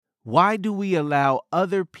Why do we allow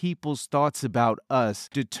other people's thoughts about us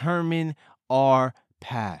determine our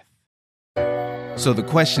path? So the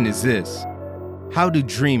question is this: how do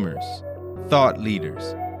dreamers, thought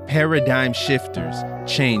leaders, paradigm shifters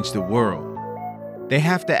change the world? They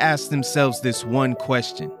have to ask themselves this one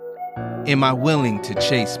question: am I willing to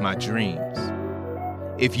chase my dreams?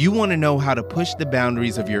 If you want to know how to push the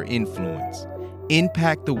boundaries of your influence,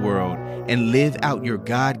 impact the world, and live out your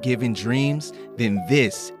God-given dreams, then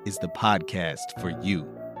this is the podcast for you.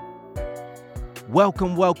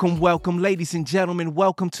 Welcome, ladies and gentlemen.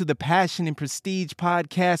 Welcome to the Passion and Prestige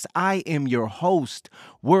podcast. I am your host,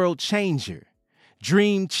 world changer,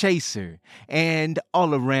 dream chaser, and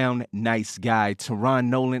all-around nice guy, Teron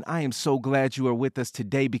Nolan. I am so glad you are with us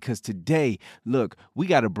today because today, look, we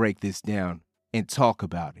got to break this down and talk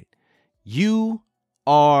about it. You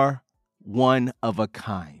are one of a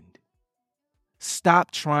kind. Stop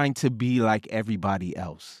trying to be like everybody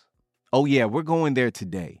else. Oh yeah, we're going there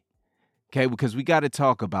today. Okay, because we got to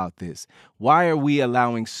talk about this. Why are we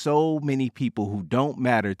allowing so many people who don't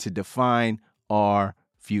matter to define our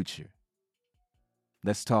future?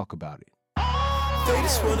 Let's talk about it. They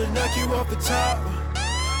just want to knock you off the top,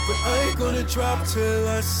 but I ain't gonna drop till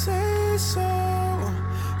I say so.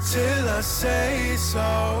 Till I say so.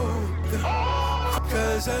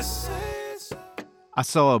 Cause I say so. I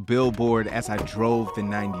saw a billboard as I drove the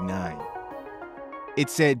 99. It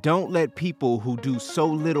said, "Don't let people who do so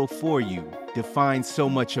little for you define so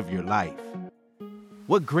much of your life."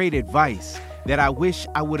 What great advice that I wish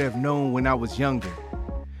I would have known when I was younger.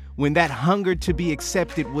 When that hunger to be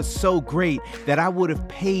accepted was so great that I would have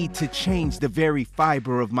paid to change the very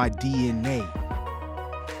fiber of my DNA.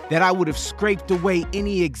 That I would have scraped away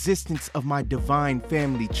any existence of my divine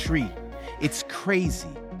family tree. It's crazy.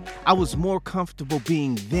 I was more comfortable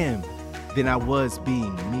being them than I was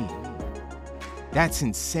being me. That's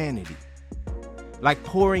insanity. Like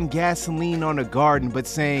pouring gasoline on a garden but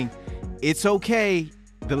saying, "It's okay,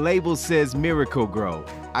 the label says Miracle-Gro.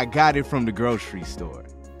 I got it from the grocery store."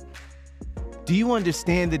 Do you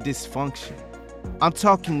understand the dysfunction? I'm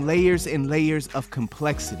talking layers and layers of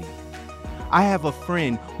complexity. I have a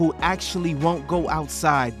friend who actually won't go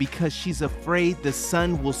outside because she's afraid the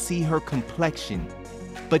sun will see her complexion.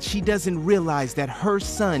 But she doesn't realize that her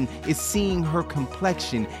son is seeing her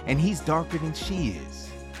complexion and he's darker than she is.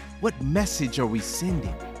 What message are we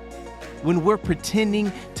sending? When we're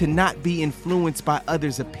pretending to not be influenced by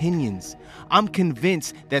others' opinions, I'm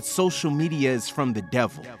convinced that social media is from the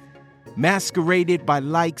devil. Masqueraded by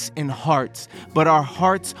likes and hearts, but our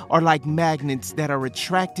hearts are like magnets that are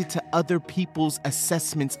attracted to other people's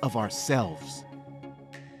assessments of ourselves.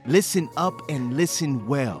 Listen up and listen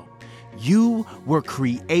well. You were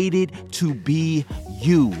created to be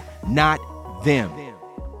you, not them.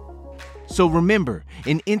 So remember,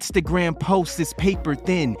 an Instagram post is paper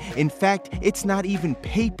thin. In fact, it's not even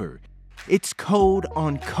paper. It's code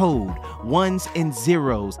on code, ones and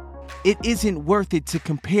zeros. It isn't worth it to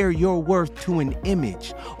compare your worth to an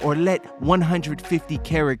image or let 150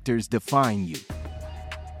 characters define you.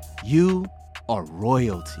 You are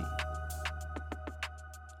royalty.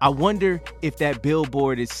 I wonder if that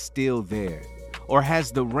billboard is still there, or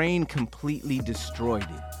has the rain completely destroyed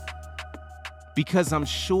it? Because I'm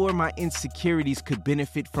sure my insecurities could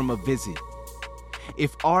benefit from a visit.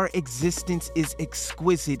 If our existence is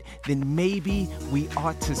exquisite, then maybe we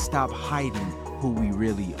ought to stop hiding who we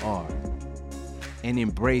really are and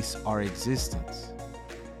embrace our existence.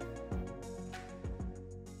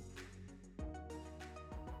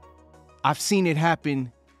 I've seen it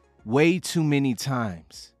happen way too many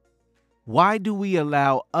times. Why do we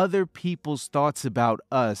allow other people's thoughts about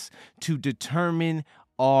us to determine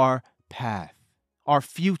our path, our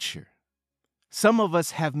future? Some of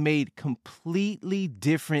us have made completely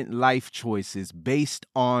different life choices based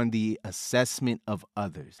on the assessment of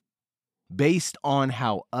others, based on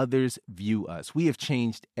how others view us. We have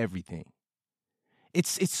changed everything.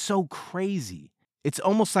 It's so crazy. It's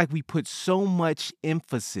almost like we put so much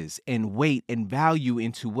emphasis and weight and value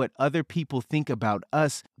into what other people think about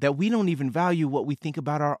us that we don't even value what we think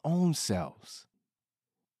about our own selves.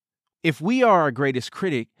 If we are our greatest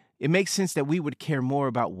critic, it makes sense that we would care more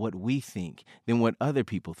about what we think than what other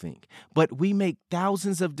people think. But we make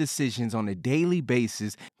thousands of decisions on a daily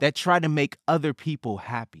basis that try to make other people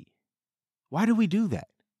happy. Why do we do that?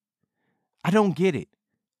 I don't get it.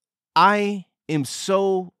 I am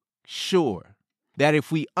so sure that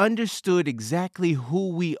if we understood exactly who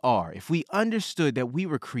we are, if we understood that we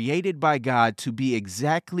were created by God to be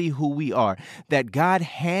exactly who we are, that God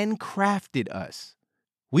handcrafted us,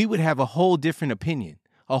 we would have a whole different opinion,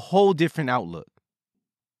 a whole different outlook.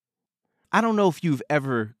 I don't know if you've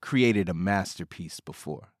ever created a masterpiece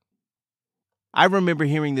before. I remember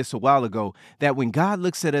hearing this a while ago, that when God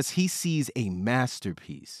looks at us, he sees a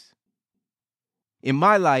masterpiece. In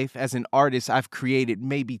my life as an artist, I've created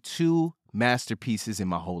maybe 2 masterpieces in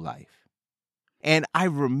my whole life. And I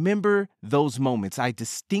remember those moments. I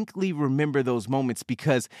distinctly remember those moments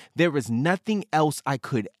because there was nothing else I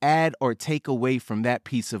could add or take away from that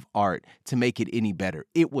piece of art to make it any better.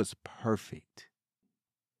 It was perfect.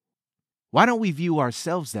 Why don't we view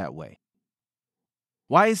ourselves that way?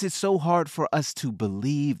 Why is it so hard for us to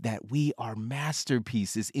believe that we are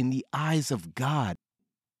masterpieces in the eyes of God?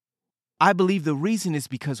 I believe the reason is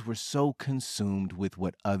because we're so consumed with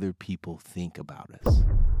what other people think about us.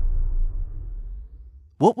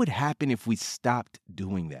 What would happen if we stopped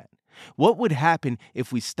doing that? What would happen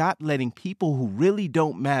if we stopped letting people who really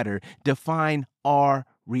don't matter define our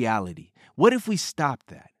reality? What if we stopped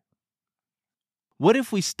that? What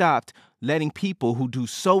if we stopped letting people who do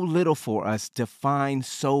so little for us define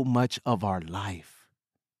so much of our life?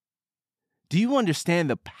 Do you understand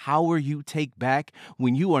the power you take back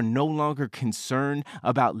when you are no longer concerned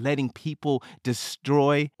about letting people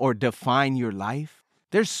destroy or define your life?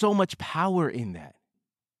 There's so much power in that.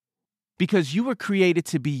 Because you were created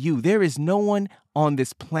to be you. There is no one on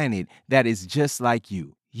this planet that is just like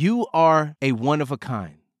you. You are a one of a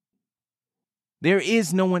kind. There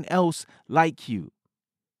is no one else like you.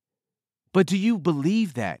 But do you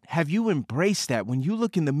believe that? Have you embraced that? When you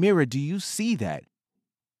look in the mirror, do you see that?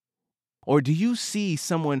 Or do you see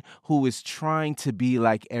someone who is trying to be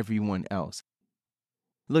like everyone else?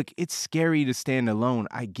 Look, it's scary to stand alone.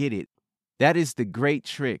 I get it. That is the great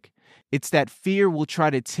trick. It's that fear will try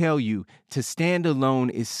to tell you to stand alone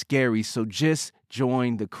is scary, so just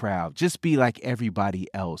join the crowd. Just be like everybody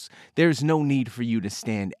else. There's no need for you to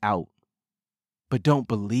stand out. But don't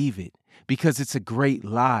believe it, because it's a great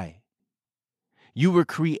lie. You were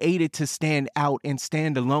created to stand out and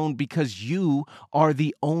stand alone because you are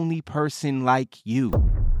the only person like you.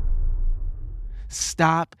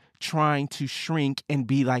 Stop trying to shrink and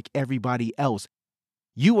be like everybody else.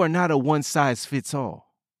 You are not a one-size-fits-all.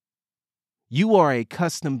 You are a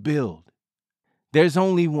custom build. There's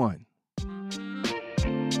only one.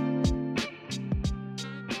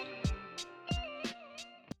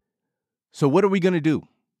 So what are we going to do?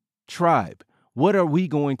 Tribe, what are we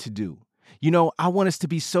going to do? You know, I want us to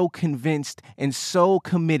be so convinced and so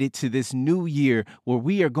committed to this new year where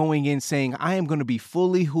we are going in saying, I am going to be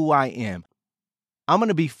fully who I am. I'm going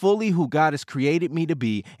to be fully who God has created me to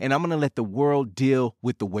be, and I'm going to let the world deal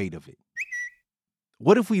with the weight of it.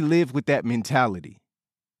 What if we live with that mentality?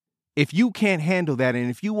 If you can't handle that, and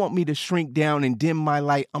if you want me to shrink down and dim my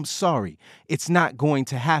light, I'm sorry. It's not going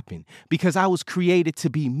to happen because I was created to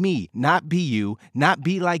be me, not be you, not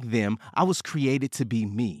be like them. I was created to be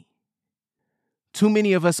me. Too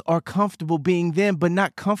many of us are comfortable being them, but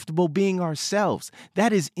not comfortable being ourselves.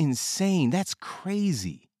 That is insane. That's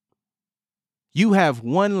crazy. You have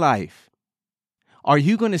one life. Are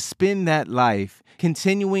you going to spend that life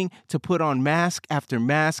continuing to put on mask after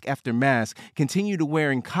mask after mask, continue to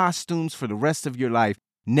wearing costumes for the rest of your life,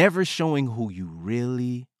 never showing who you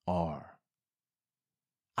really are?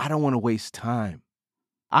 I don't want to waste time.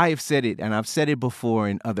 I have said it, and I've said it before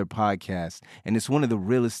in other podcasts, and it's one of the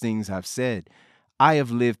realest things I've said. I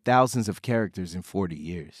have lived thousands of characters in 40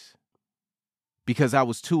 years because I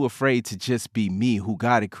was too afraid to just be me, who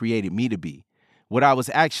God had created me to be. What I was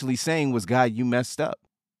actually saying was, God, you messed up.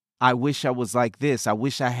 I wish I was like this. I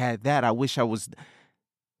wish I had that. I wish I was.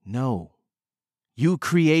 No, you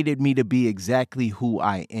created me to be exactly who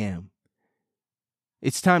I am.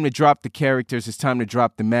 It's time to drop the characters. It's time to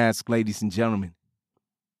drop the mask, ladies and gentlemen.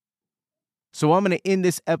 So I'm going to end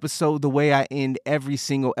this episode the way I end every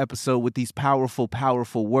single episode, with these powerful,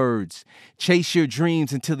 powerful words. Chase your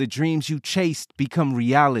dreams until the dreams you chased become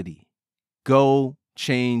reality. Go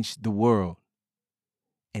change the world.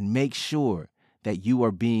 And make sure that you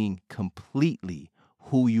are being completely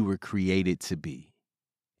who you were created to be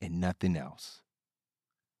and nothing else.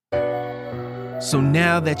 So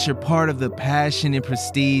now that you're part of the Passion and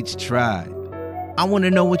Prestige tribe, I want to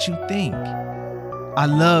know what you think. I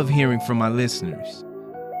love hearing from my listeners.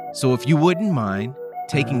 So if you wouldn't mind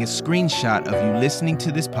taking a screenshot of you listening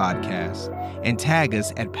to this podcast and tag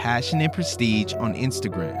us at Passion and Prestige on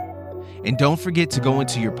Instagram. And don't forget to go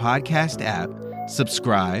into your podcast app,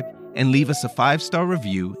 subscribe, and leave us a 5-star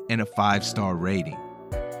review and a 5-star rating.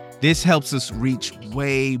 This helps us reach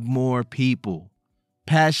way more people.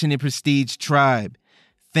 Passion and Prestige tribe,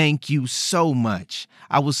 thank you so much.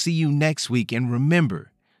 I will see you next week, and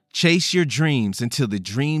remember, chase your dreams until the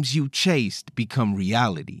dreams you chased become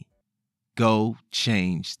reality. Go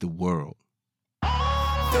change the world.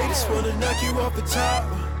 They just wanna knock you off the top,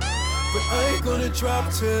 but I ain't gonna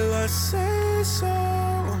drop till I say so.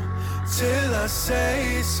 Till I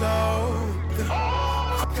say so.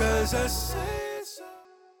 'Cause I say